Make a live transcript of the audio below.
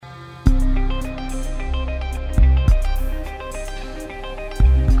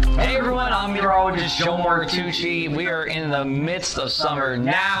I'm meteorologist Joe Martucci. We are in the midst of summer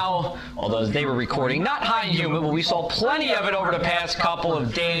now, although as they were recording, not hot and humid, but we saw plenty of it over the past couple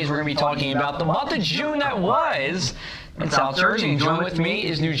of days. We're going to be talking about the month of June that was in South Jersey. And joining with me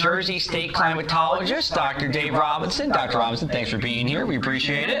is New Jersey State climatologist Dr. Dave Robinson. Dr. Robinson, thanks for being here. We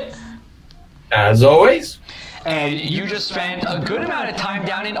appreciate it. As always. And you just spent a good amount of time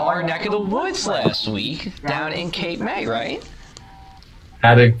down in our neck of the woods last week, down in Cape May, right?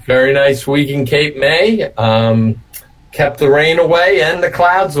 Had a very nice week in Cape May. Kept the rain away and the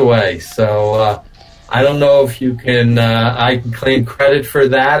clouds away. So I don't know if you can, I can claim credit for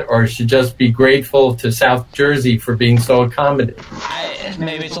that, or should just be grateful to South Jersey for being so accommodating.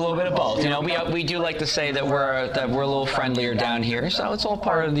 Maybe it's a little bit of both. You know, we do like to say that we're a little friendlier down here, so it's all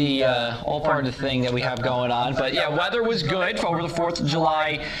part of the thing that we have going on. But yeah, weather was good for over the 4th of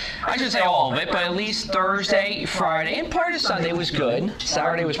July. I should say all of it, but at least Thursday, Friday, and part of Sunday was good.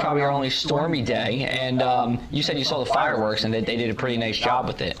 Saturday was probably our only stormy day, and you said you saw the fireworks, and they did a pretty nice job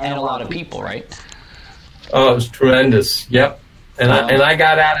with it, and a lot of people, right? Oh, it was tremendous. Yep. And I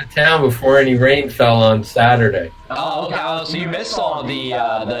got out of town before any rain fell on Saturday. Oh, okay. So you missed all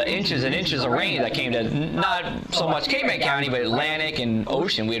the inches and inches of rain that came to not so much Cape May County, but Atlantic and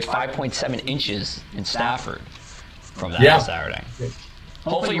Ocean. We had 5.7 inches in Stafford from that Saturday.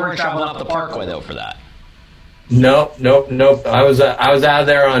 Hopefully you weren't traveling up the Parkway, though, for that. Nope. I was out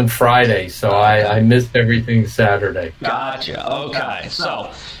there on Friday, so I missed everything Saturday. Gotcha. Okay,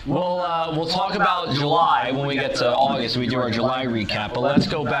 so we'll talk about July when we get to August. We do our July recap, but let's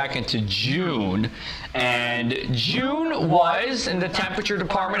go back into June. And June was, in the temperature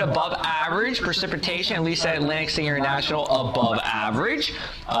department, above average. Precipitation, at least at Atlantic City International, above average.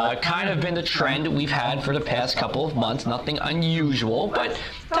 Kind of been the trend we've had for the past couple of months. Nothing unusual, but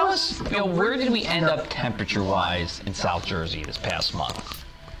tell us, where did we end up temperature-wise in South Jersey this past month?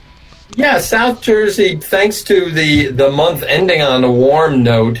 Yeah, South Jersey, thanks to the month ending on a warm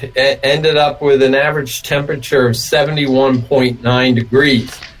note, ended up with an average temperature of 71.9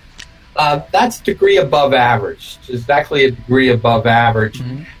 degrees. That's a degree above average, exactly a degree above average.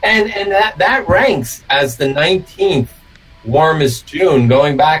 Mm-hmm. And that ranks as the 19th warmest June,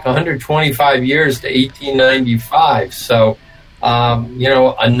 going back 125 years to 1895. So,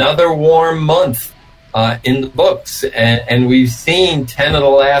 another warm month in the books. And we've seen 10 of the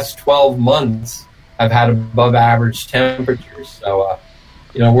last 12 months have had above average temperatures. So,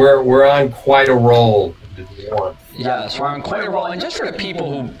 we're on quite a roll with the warmth. Yes, we're on quite a roll. And just for the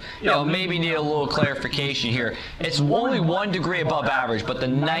people who, maybe need a little clarification here, it's only 1 degree above average, but the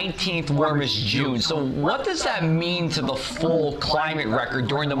 19th warmest June. So what does that mean to the full climate record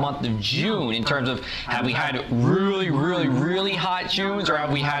during the month of June in terms of, have we had really, really, really hot Junes, or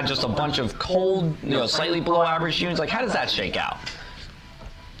have we had just a bunch of cold, slightly below average Junes? Like, how does that shake out?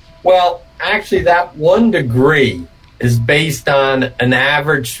 Well, actually, that 1 degree is based on an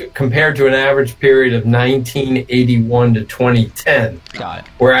average, compared to an average period of 1981 to 2010. Got it.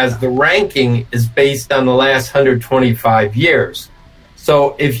 Whereas the ranking is based on the last 125 years.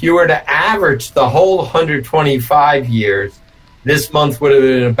 So if you were to average the whole 125 years, this month would have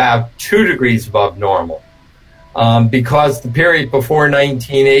been about 2 degrees above normal. Because the period before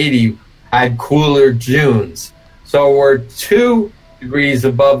 1980 had cooler Junes. So we're 2 degrees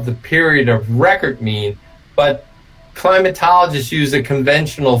above the period of record mean, but climatologists use a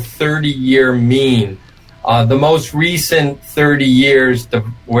conventional 30-year mean. The most recent 30 years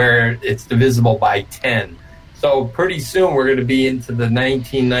where it's divisible by 10. So pretty soon we're going to be into the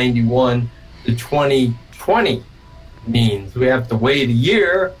 1991 to 2020 means. We have to wait a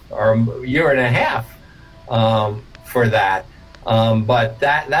year or a year and a half for that. But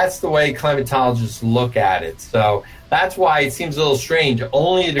that's the way climatologists look at it. So that's why it seems a little strange.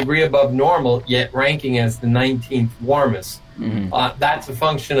 Only a degree above normal, yet ranking as the 19th warmest. Mm-hmm. That's a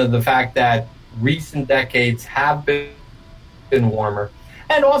function of the fact that recent decades have been warmer.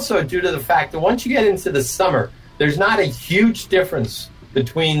 And also due to the fact that once you get into the summer, there's not a huge difference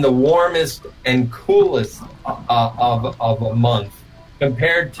between the warmest and coolest of a month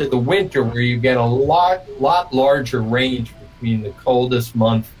compared to the winter, where you get a lot larger range between the coldest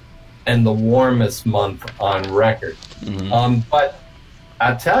month and the warmest month on record. Mm-hmm. But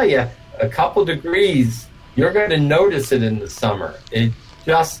I'll tell you, a couple degrees, you're going to notice it in the summer. It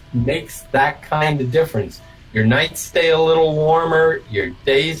just makes that kind of difference. Your nights stay a little warmer, your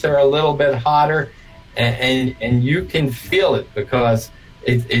days are a little bit hotter, and you can feel it because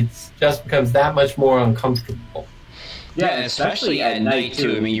it just becomes that much more uncomfortable. Yeah, and especially at night,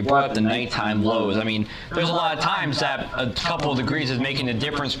 too. I mean, you brought up the nighttime lows. I mean, there's a lot of times that a couple of degrees is making a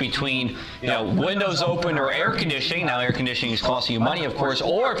difference between, windows open or air conditioning. Now, air conditioning is costing you money, of course,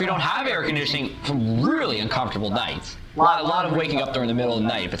 or if you don't have air conditioning, from really uncomfortable nights. A lot of waking up during the middle of the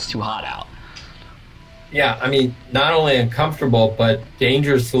night if it's too hot out. Yeah, I mean, not only uncomfortable, but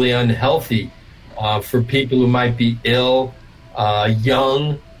dangerously unhealthy for people who might be ill,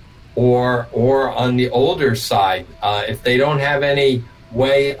 young, or on the older side. If they don't have any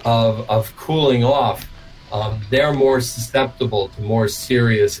way of cooling off, they're more susceptible to more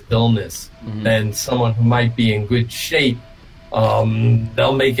serious illness than someone who might be in good shape.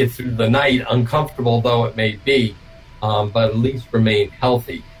 They'll make it through the night, uncomfortable though it may be, but at least remain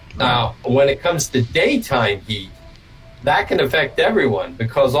healthy. Now, when it comes to daytime heat, that can affect everyone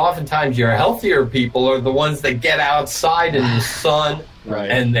because oftentimes your healthier people are the ones that get outside in the sun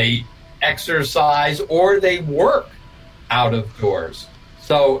and they exercise or they work out of doors.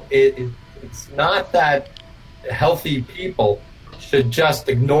 So it's not that healthy people should just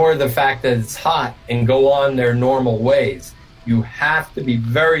ignore the fact that it's hot and go on their normal ways. You have to be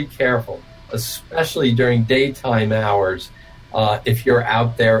very careful, especially during daytime hours, if you're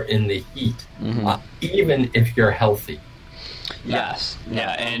out there in the heat, even if you're healthy. Yes,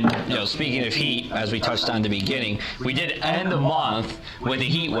 yeah, and speaking of heat, as we touched on in the beginning, we did end the month with a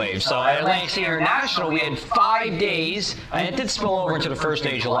heat wave. So at Atlantic City International, we had 5 days, and it did spill over into the first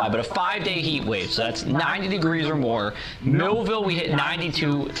day of July, but a 5-day heat wave. So that's 90 degrees or more. Millville, we hit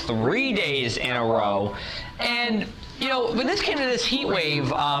 92 3 days in a row, and when this came to this heat wave,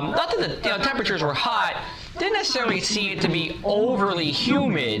 not that the temperatures were hot, didn't necessarily see it to be overly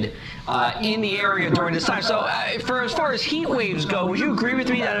humid in the area during this time. So as far as heat waves go, would you agree with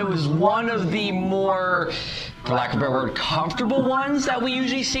me that it was one of the more, for lack of a better word, comfortable ones that we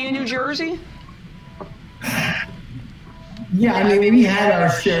usually see in New Jersey? Yeah, I mean, we had our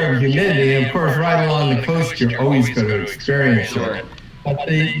share of humidity, and of course, right along the coast, you're always going to experience it. But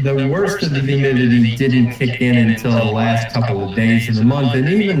the worst of the humidity didn't kick in until the last couple of days of the month, and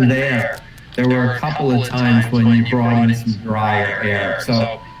even there were a couple of times when you brought in some drier air.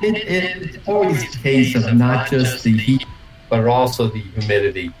 So it's always a case of not just the heat, but also the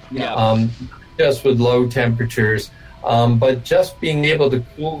humidity. Yeah. Just with low temperatures, but just being able to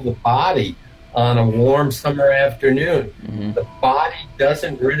cool the body on a warm summer afternoon. The body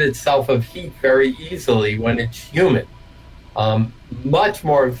doesn't rid itself of heat very easily when it's humid. Much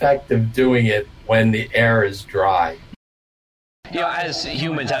more effective doing it when the air is dry. As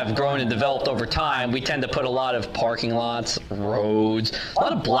humans have grown and developed over time, we tend to put a lot of parking lots, roads, a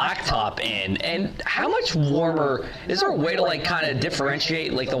lot of blacktop in. And how much warmer, is there a way to kind of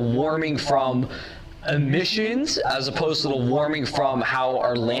differentiate the warming from emissions as opposed to the warming from how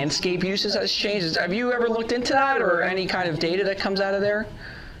our landscape uses has changed? Have you ever looked into that or any kind of data that comes out of there?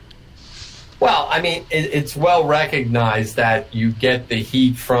 Well, I mean, it's well recognized that you get the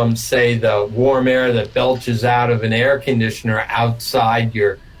heat from, say, the warm air that belches out of an air conditioner outside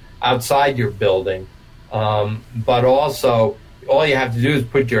your building. But also, all you have to do is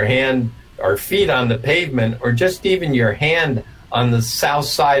put your hand or feet on the pavement, or just even your hand on the south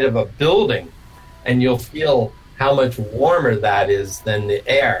side of a building, and you'll feel how much warmer that is than the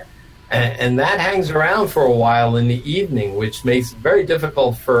air. And that hangs around for a while in the evening, which makes it very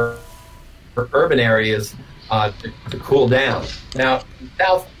difficult for urban areas to cool down. Now, in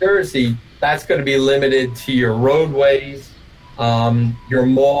South Jersey, that's going to be limited to your roadways, your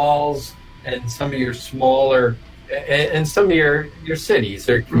malls, and some of your smaller, and some of your cities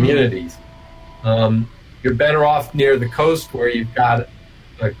or communities. You're better off near the coast where you've got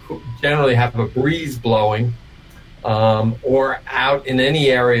generally have a breeze blowing, or out in any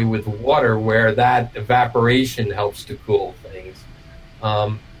area with water where that evaporation helps to cool things.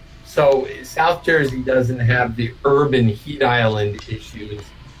 So South Jersey doesn't have the urban heat island issues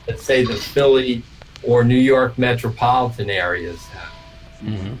that, say, the Philly or New York metropolitan areas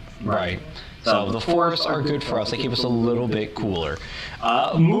have. Right. So the forests are good for us. They keep us a little bit cooler.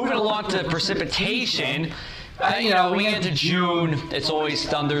 Moving along to precipitation, when we get into June, it's always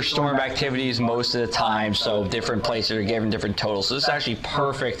thunderstorm activities most of the time, so different places are given different totals. So this is actually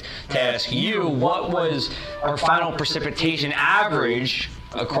perfect to ask you, what was our final precipitation average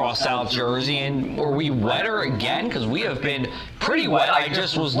across South Jersey, and were we wetter again? Because we have been pretty wet. I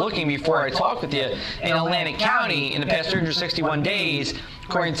just was looking before I talked with you, in Atlantic County in the past 361 days,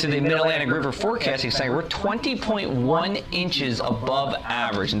 according to the Mid-Atlantic River Forecasting Center, we're 20.1 inches above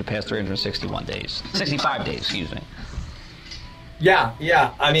average in the past 365 days, excuse me. Yeah.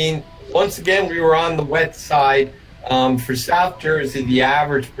 I mean, once again, we were on the wet side. For South Jersey, the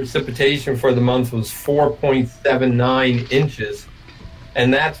average precipitation for the month was 4.79 inches,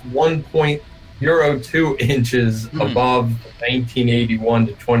 and that's 1.02 inches above the 1981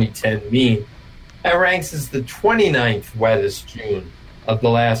 to 2010 mean. That ranks as the 29th wettest June of the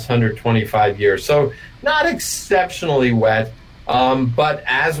last 125 years. So not exceptionally wet, but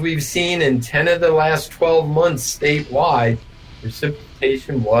as we've seen in 10 of the last 12 months statewide,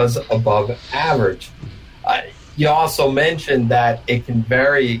 precipitation was above average. You also mentioned that it can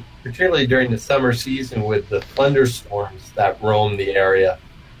vary, particularly during the summer season with the thunderstorms that roam the area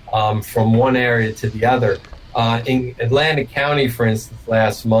from one area to the other. In Atlantic County, for instance,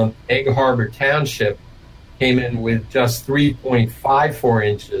 last month, Egg Harbor Township came in with just 3.54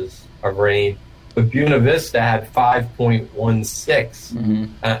 inches of rain, but Buena Vista had 5.16.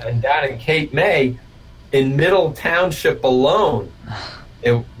 And down in Cape May, in Middle Township alone,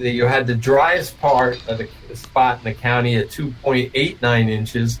 you had the driest part of the spot in the county at 2.89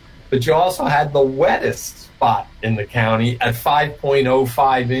 inches, but you also had the wettest spot in the county at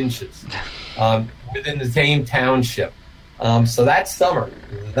 5.05 inches within the same township. So that's summer.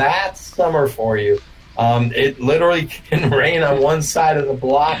 That's summer for you. It literally can rain on one side of the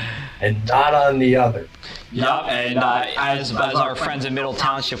block and not on the other. Yep, and as our friends in Middle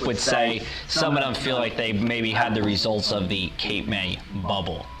Township would say, some of them feel like they maybe had the results of the Cape May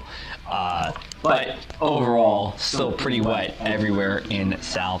bubble. But overall, still pretty wet everywhere in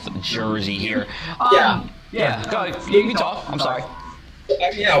South Jersey here. Yeah, go ahead. You can talk. I'm sorry.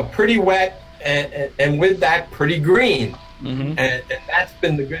 Pretty wet, and with that, pretty green. And that's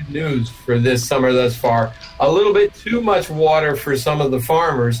been the good news for this summer thus far. A little bit too much water for some of the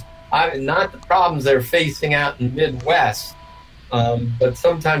farmers. Not the problems they're facing out in the Midwest, but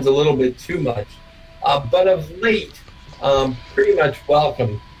sometimes a little bit too much. But of late, pretty much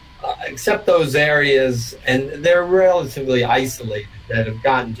welcome, except those areas, and they're relatively isolated, that have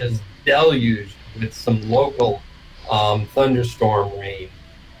gotten just deluged with some local thunderstorm rain,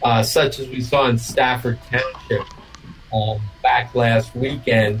 such as we saw in Stafford Township back last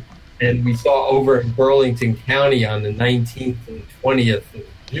weekend, and we saw over in Burlington County on the 19th and 20th of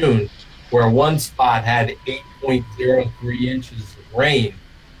June, where one spot had 8.03 inches of rain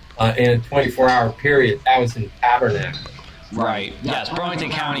in a 24-hour period. That was in Tabernacle. Right. Yes, Burlington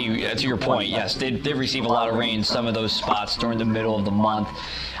County, to your point, yes, did receive a lot of rain in some of those spots during the middle of the month.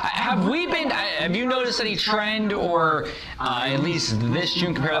 Have you noticed any trend, or at least this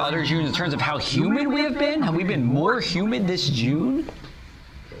June compared to other Junes, in terms of how humid we have been? Have we been more humid this June?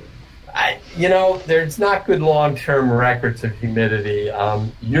 There's not good long-term records of humidity.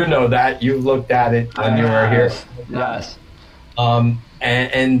 You know that. You've looked at it when you were here. Yes.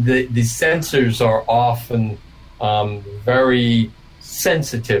 And the sensors are often very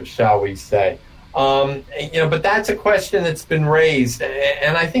sensitive, shall we say. But that's a question that's been raised,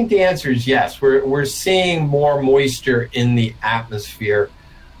 and I think the answer is yes. We're seeing more moisture in the atmosphere.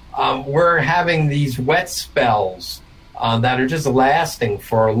 We're having these wet spells that are just lasting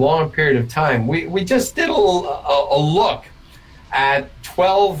for a long period of time. We just did a look at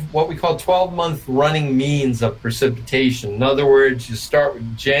what we call 12-month running means of precipitation. In other words, you start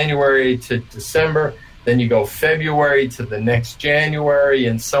with January to December, then you go February to the next January,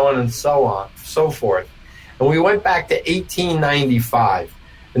 and so on and so forth. And we went back to 1895,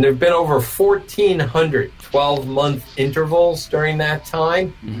 and there have been over 1,400 12-month intervals during that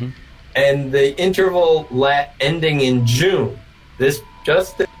time. And the interval ending in June, was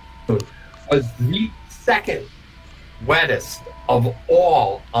the second wettest of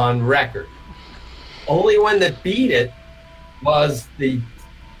all on record. Only one that beat it was the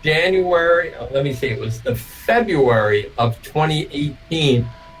it was the February of 2018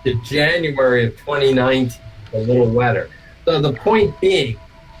 to January of 2019, a little wetter. So the point being,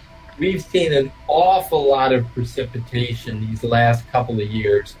 we've seen an awful lot of precipitation these last couple of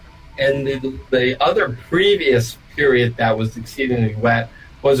years. And the other previous period that was exceedingly wet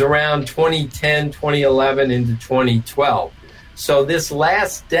was around 2010, 2011 into 2012. So this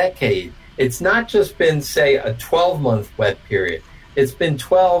last decade, it's not just been, say, a 12-month wet period. It's been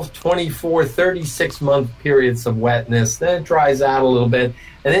 12, 24, 36-month periods of wetness. Then it dries out a little bit,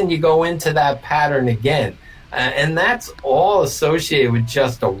 and then you go into that pattern again. And that's all associated with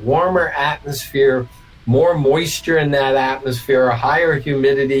just a warmer atmosphere, more moisture in that atmosphere, a higher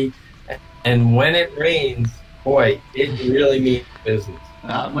humidity. And when it rains, boy, it really means business.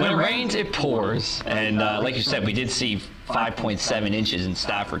 When it rains, it pours. And like you said, we did see 5.7 inches in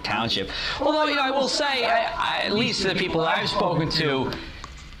Stafford Township. Although, I will say, at least to the people that I've spoken to,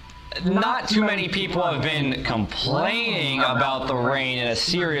 not too many people have been complaining about the rain in a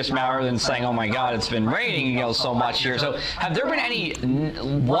serious manner than saying, oh my God, it's been raining so much here. So have there been any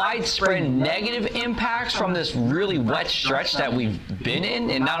widespread negative impacts from this really wet stretch that we've been in,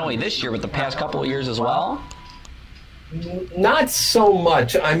 and not only this year, but the past couple of years as well? Not so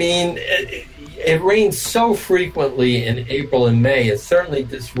much. I mean, it rains so frequently in April and May. It certainly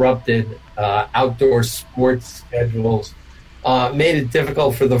disrupted outdoor sports schedules, made it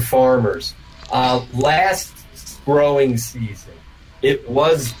difficult for the farmers. Last growing season, it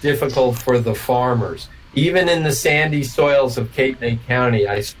was difficult for the farmers. Even in the sandy soils of Cape May County,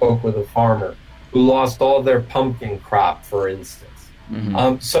 I spoke with a farmer who lost all their pumpkin crop, for instance.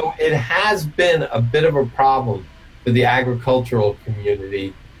 Mm-hmm. So it has been a bit of a problem for the agricultural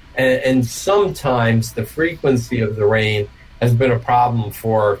community, and sometimes the frequency of the rain has been a problem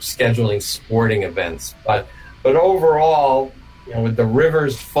for scheduling sporting events. But overall, with the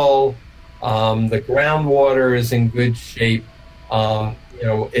rivers full, the groundwater is in good shape.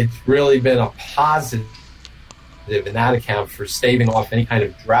 It's really been a positive in that account for staving off any kind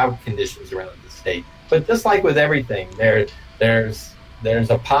of drought conditions around the state. But just like with everything, there's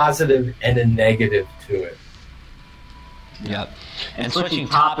a positive and a negative to it. Yep. And switching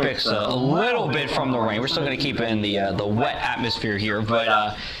topics a little bit from the rain, we're still going to keep it in the wet atmosphere here,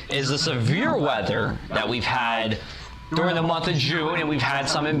 but is the severe weather that we've had during the month of June, and we've had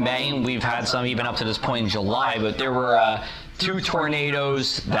some in May, and we've had some even up to this point in July, but there were 2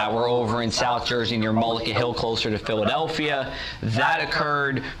 tornadoes that were over in South Jersey near Mullica Hill, closer to Philadelphia. That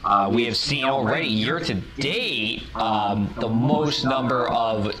occurred. We have seen already year to date the most number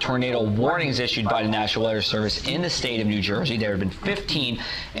of tornado warnings issued by the National Weather Service in the state of New Jersey. There have been 15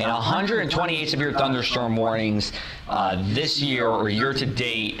 and 128 severe thunderstorm warnings this year or year to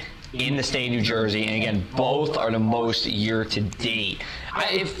date in the state of New Jersey, and again, both are the most year to date.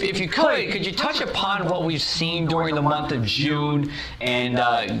 If you could you touch upon what we've seen during the month of June, and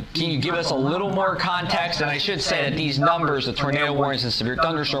can you give us a little more context? And I should say that these numbers, the tornado warnings and severe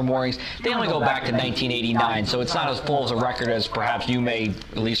thunderstorm warnings, they only go back to 1989, so it's not as full as a record as perhaps you may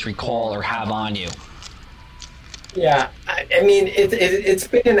at least recall or have on you. Yeah, I mean, it's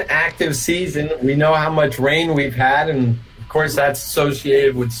been an active season. We know how much rain we've had, and of course that's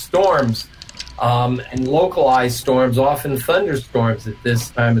associated with storms. And localized storms, often thunderstorms at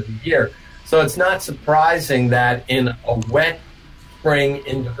this time of the year. So it's not surprising that in a wet spring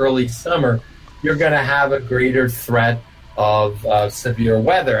into early summer, you're going to have a greater threat of severe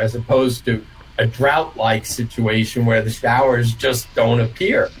weather as opposed to a drought-like situation where the showers just don't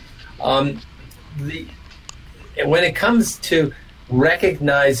appear. When it comes to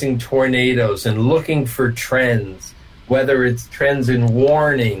recognizing tornadoes and looking for trends, whether it's trends in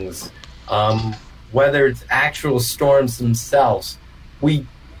warnings, whether it's actual storms themselves, we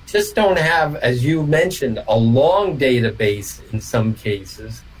just don't have, as you mentioned, a long database in some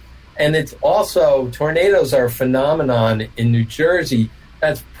cases. And it's also, tornadoes are a phenomenon in New Jersey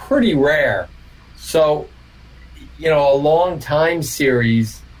that's pretty rare. So, a long time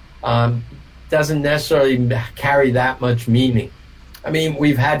series doesn't necessarily carry that much meaning. I mean,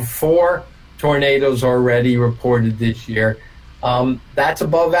 we've had 4 tornadoes already reported this year. That's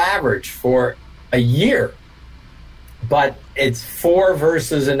above average for a year, but it's 4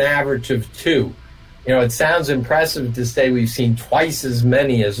 versus an average of 2. It sounds impressive to say we've seen twice as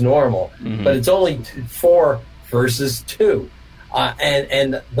many as normal, but it's only 4 versus 2.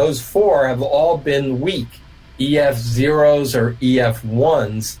 And those 4 have all been weak, EF zeros or EF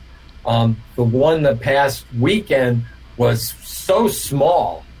ones. The one the past weekend was so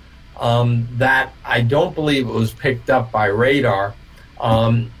small that I don't believe it was picked up by radar.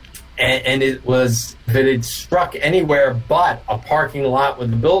 And it was, if it had struck anywhere but a parking lot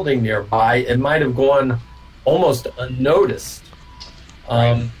with a building nearby, it might have gone almost unnoticed.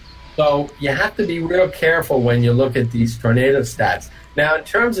 So you have to be real careful when you look at these tornado stats. Now, in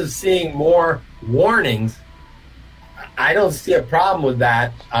terms of seeing more warnings, I don't see a problem with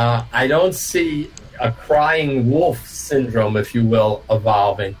that. I don't see a crying wolf syndrome, if you will,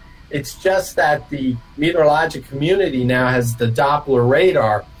 evolving. It's just that the meteorologic community now has the Doppler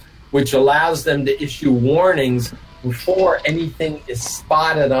radar, which allows them to issue warnings before anything is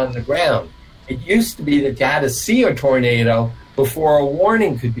spotted on the ground. It used to be that you had to see a tornado before a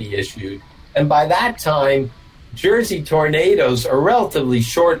warning could be issued. And by that time, Jersey tornadoes are relatively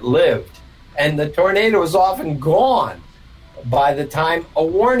short-lived, and the tornado was often gone by the time a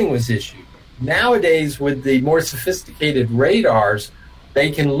warning was issued. Nowadays, with the more sophisticated radars,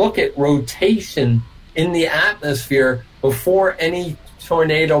 they can look at rotation in the atmosphere before any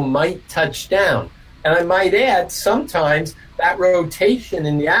tornado might touch down. And I might add, sometimes that rotation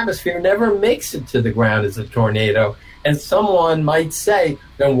in the atmosphere never makes it to the ground as a tornado. And someone might say,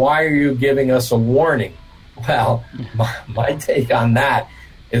 then why are you giving us a warning? Well, my take on that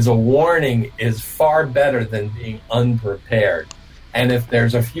is a warning is far better than being unprepared. And if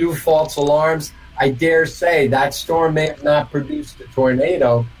there's a few false alarms, I dare say that storm may have not produced a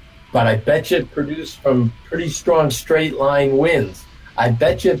tornado, but I bet you it produced some pretty strong straight line winds. I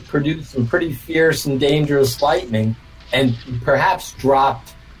bet you it produced some pretty fierce and dangerous lightning and perhaps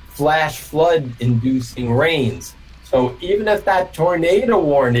dropped flash flood inducing rains. So even if that tornado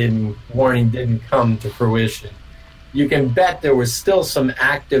warning didn't come to fruition, you can bet there was still some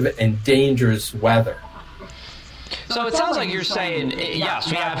active and dangerous weather. So it sounds like you're saying, yes,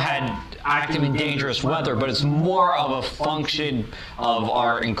 we have had active and dangerous weather, but it's more of a function of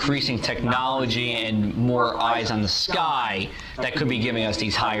our increasing technology and more eyes on the sky that could be giving us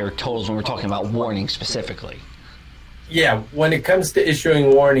these higher totals when we're talking about warnings specifically. Yeah, when it comes to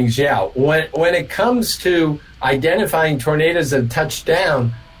issuing warnings, yeah. When it comes to identifying tornadoes that touch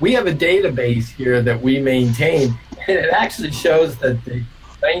down, we have a database here that we maintain, and it actually shows that the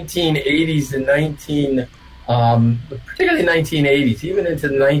 1980s and particularly 1980s, even into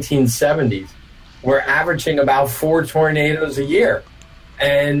the 1970s, we're averaging about 4 tornadoes a year.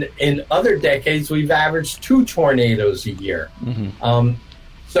 And in other decades, we've averaged 2 tornadoes a year. Mm-hmm.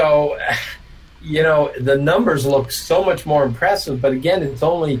 So, you know, the numbers look so much more impressive, but again,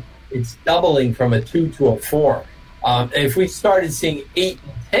 it's doubling from a 2 to a 4. If we started seeing 8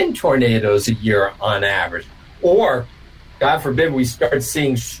 and 10 tornadoes a year on average, or, God forbid, we start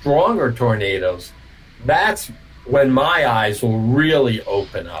seeing stronger tornadoes, that's when my eyes will really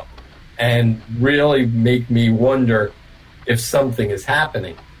open up and really make me wonder if something is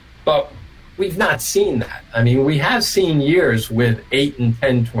happening. But we've not seen that. I mean, we have seen years with 8 and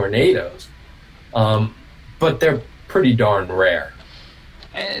 10 tornadoes, but they're pretty darn rare.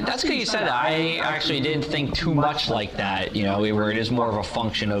 And that's good you said that. I actually didn't think too much like that, you know, where it is more of a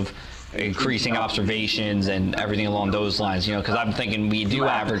function of increasing observations and everything along those lines, you know, because I'm thinking we do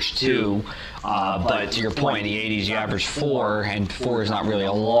average 2, but to your point, in the 80s you average 4, and 4 is not really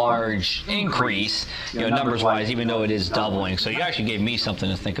a large increase, you know, numbers-wise, even though it is doubling. So you actually gave me something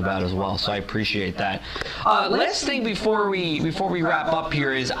to think about as well, so I appreciate that. Last thing before we wrap up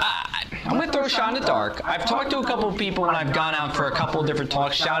here is I'm going to throw a shot in the dark. I've talked to a couple of people when I've gone out for a couple of different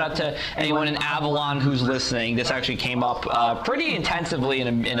talks. Shout out to anyone in Avalon who's listening. This actually came up pretty intensively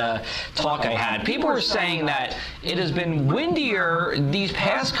in a talk I had. People were saying that it has been windier these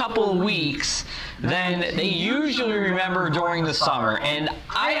past couple of weeks than they usually remember during the summer. And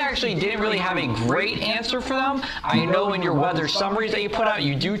I actually didn't really have a great answer for them. I know in your weather summaries that you put out,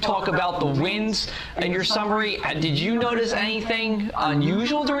 you do talk about the winds in your summary. Did you notice anything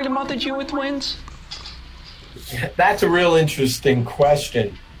unusual during the month of June with winds? That's a real interesting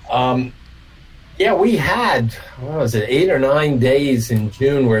question. Yeah, we had, 8 or 9 days in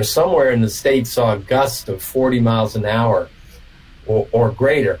June where somewhere in the state saw a gust of 40 miles an hour or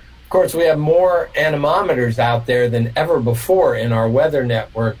greater. Of course, we have more anemometers out there than ever before in our weather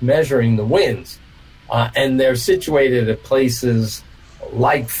network measuring the winds. And they're situated at places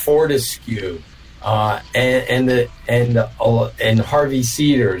like Fortescue and Harvey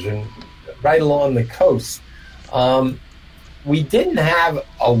Cedars and right along the coast. We didn't have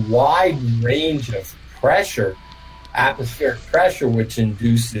a wide range of pressure, atmospheric pressure, which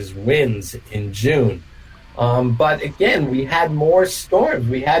induces winds in June. But again, we had more storms.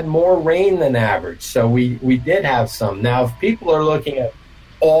 We had more rain than average. So we did have some. Now, if people are looking at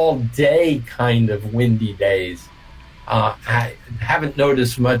all-day kind of windy days, I haven't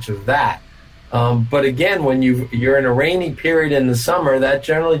noticed much of that. But again, when you're in a rainy period in the summer, that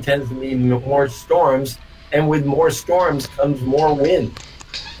generally tends to mean more storms. And with more storms comes more wind.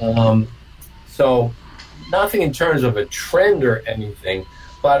 So nothing in terms of a trend or anything,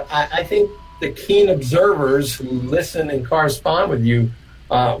 but I think the keen observers who listen and correspond with you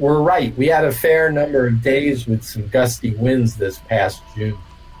were right. We had a fair number of days with some gusty winds this past June.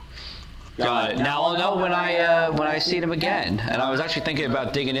 Got it. Now I'll know when I see them again. And I was actually thinking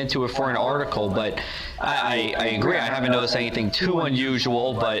about digging into it for an article, but I agree. I haven't noticed anything too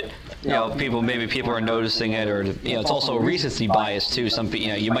unusual, but you know, people are noticing it, or you know, it's also a recency bias too.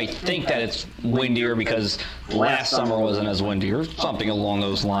 You might think that it's windier because last summer wasn't as windy, or something along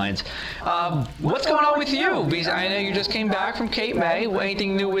those lines. What's going on with you? Because I know you just came back from Cape May.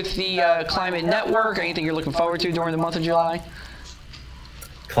 Anything new with the Climate Network? Anything you're looking forward to during the month of July?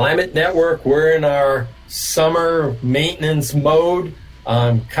 Climate Network, we're in our summer maintenance mode,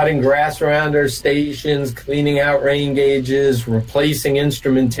 cutting grass around our stations, cleaning out rain gauges, replacing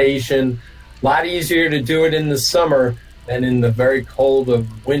instrumentation, A lot easier to do it in the summer than in the very cold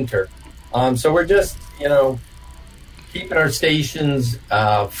of winter. So we're just, keeping our stations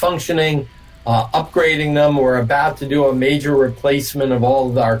functioning, upgrading them. We're about to do a major replacement of all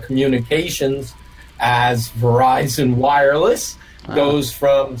of our communications as Verizon Wireless goes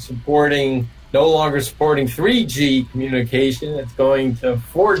from no longer supporting 3G communication. It's going to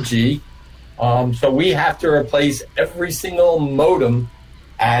 4G. So we have to replace every single modem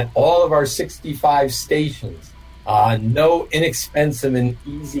at all of our 65 stations. No inexpensive and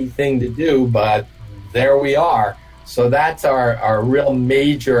easy thing to do, but there we are. So that's our real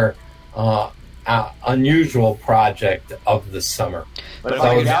major unusual project of the summer. But if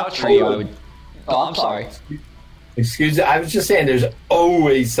I could vouch for you, I would... Oh, I'm sorry. Excuse me. I was just saying there's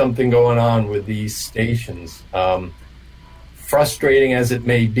always something going on with these stations. Frustrating as it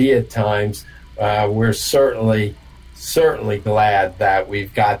may be at times, we're certainly glad that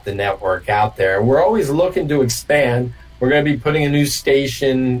we've got the network out there. We're always looking to expand. We're going to be putting a new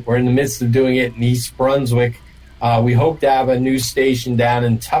station. We're in the midst of doing it in East Brunswick. We hope to have a new station down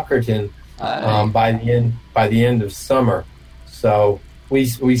in Tuckerton by the end of summer. So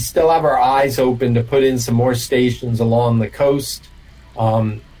we still have our eyes open to put in some more stations along the coast.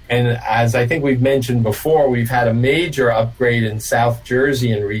 And as I think we've mentioned before, we've had a major upgrade in South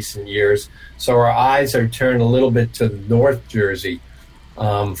Jersey in recent years. So our eyes are turned a little bit to North Jersey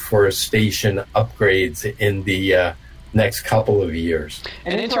for station upgrades in the next couple of years.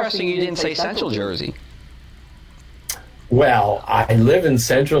 And interesting you didn't say Central Jersey. Well, I live in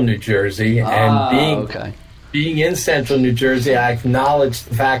Central New Jersey, and being in Central New Jersey, I acknowledge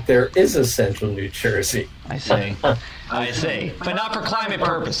the fact there is a Central New Jersey. I see. But not for climate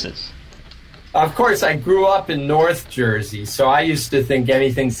purposes. Of course, I grew up in North Jersey, so I used to think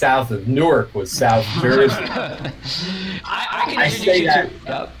anything south of Newark was South Jersey. I say that.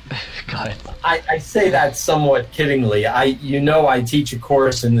 Go ahead. I say that somewhat kiddingly. I teach a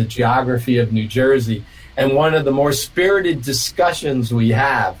course in the geography of New Jersey, and one of the more spirited discussions we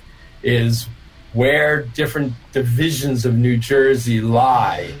have is where different divisions of New Jersey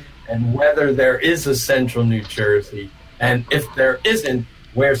lie and whether there is a Central New Jersey, and if there isn't,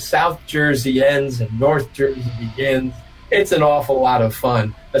 where South Jersey ends and North Jersey begins. It's an awful lot of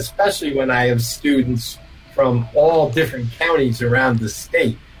fun, especially when I have students from all different counties around the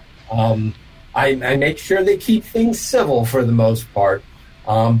state. I make sure they keep things civil for the most part,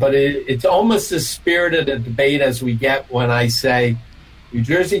 but it's almost as spirited a debate as we get when I say New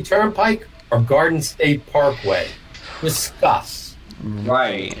Jersey Turnpike or Garden State Parkway. Discuss.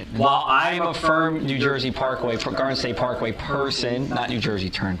 Right. Well, I'm a firm New Jersey Parkway, Garden State Parkway person, not New Jersey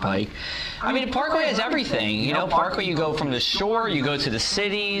Turnpike. I mean, Parkway has everything. Parkway, you go from the shore, you go to the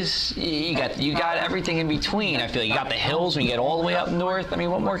cities, you got everything in between. I feel you got the hills when you get all the way up north. I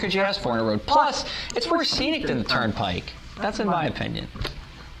mean, what more could you ask for on a road? Plus, it's more scenic than the Turnpike. That's in my opinion.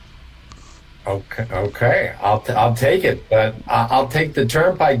 Okay. I'll take it, but I'll take the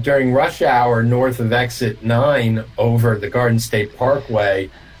Turnpike during rush hour north of Exit 9 over the Garden State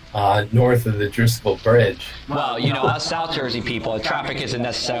Parkway north of the Driscoll Bridge. Well, us South Jersey people, traffic isn't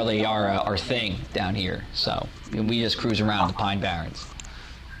necessarily our thing down here, so we just cruise around the Pine Barrens.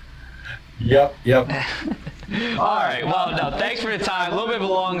 Yep. All right. Well, no, thanks for the time. A little bit of a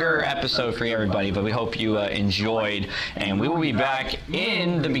longer episode for everybody, but we hope you enjoyed. And we will be back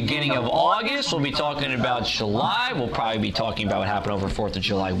in the beginning of August. We'll be talking about July. We'll probably be talking about what happened over 4th of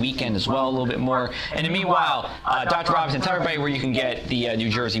July weekend as well, a little bit more. And in the meanwhile, Dr. Robinson, tell everybody where you can get the New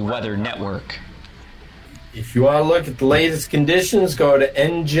Jersey Weather Network. If you want to look at the latest conditions, go to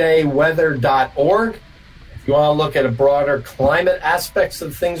njweather.org. If you want to look at a broader climate aspects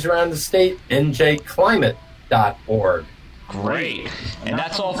of things around the state, njclimate.org. Great. And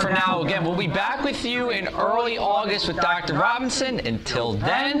that's all for now. Again, we'll be back with you in early August with Dr. Robinson. Until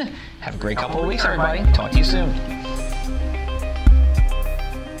then, have a great couple of weeks, everybody. Talk to you soon.